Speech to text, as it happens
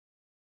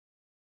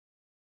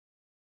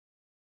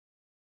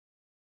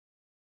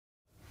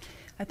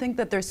I think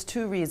that there's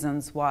two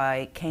reasons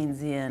why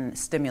Keynesian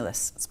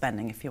stimulus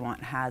spending, if you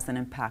want, has an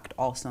impact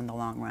also in the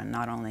long run,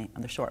 not only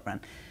on the short run.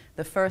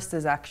 The first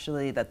is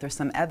actually that there's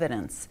some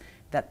evidence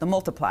that the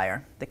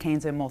multiplier, the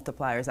Keynesian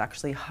multiplier, is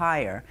actually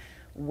higher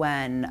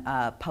when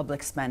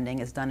public spending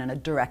is done in a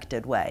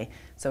directed way.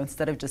 So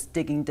instead of just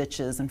digging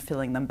ditches and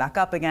filling them back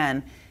up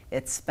again,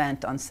 it's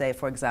spent on, say,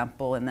 for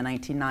example, in the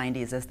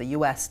 1990s, as the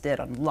US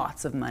did, on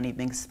lots of money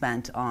being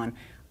spent on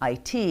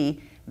IT,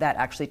 that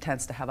actually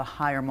tends to have a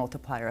higher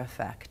multiplier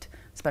effect,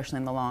 especially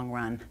in the long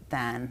run,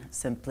 than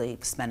simply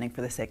spending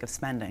for the sake of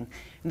spending.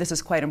 And this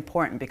is quite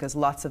important because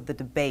lots of the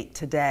debate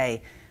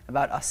today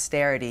about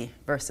austerity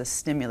versus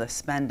stimulus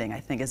spending, I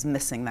think, is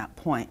missing that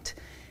point,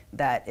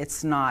 that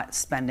it's not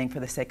spending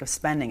for the sake of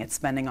spending, it's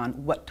spending on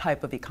what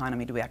type of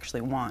economy do we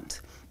actually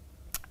want.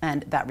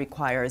 And that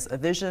requires a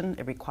vision,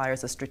 it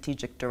requires a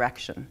strategic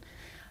direction.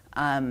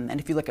 And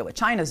if you look at what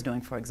China's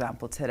doing, for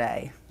example,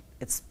 today,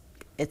 it's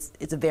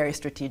very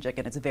strategic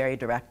and it's very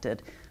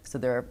directed. So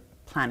they're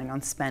planning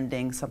on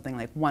spending something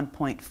like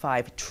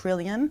 1.5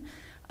 trillion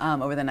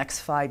over the next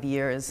 5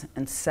 years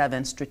in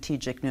 7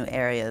 strategic new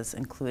areas,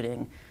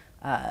 including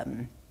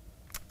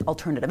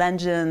alternative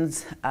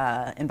engines,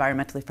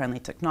 environmentally friendly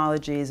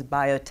technologies,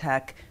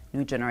 biotech,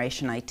 new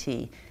generation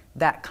IT.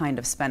 That kind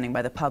of spending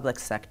by the public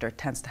sector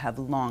tends to have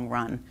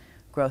long-run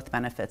growth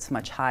benefits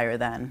much higher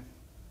than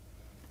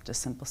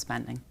just simple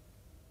spending.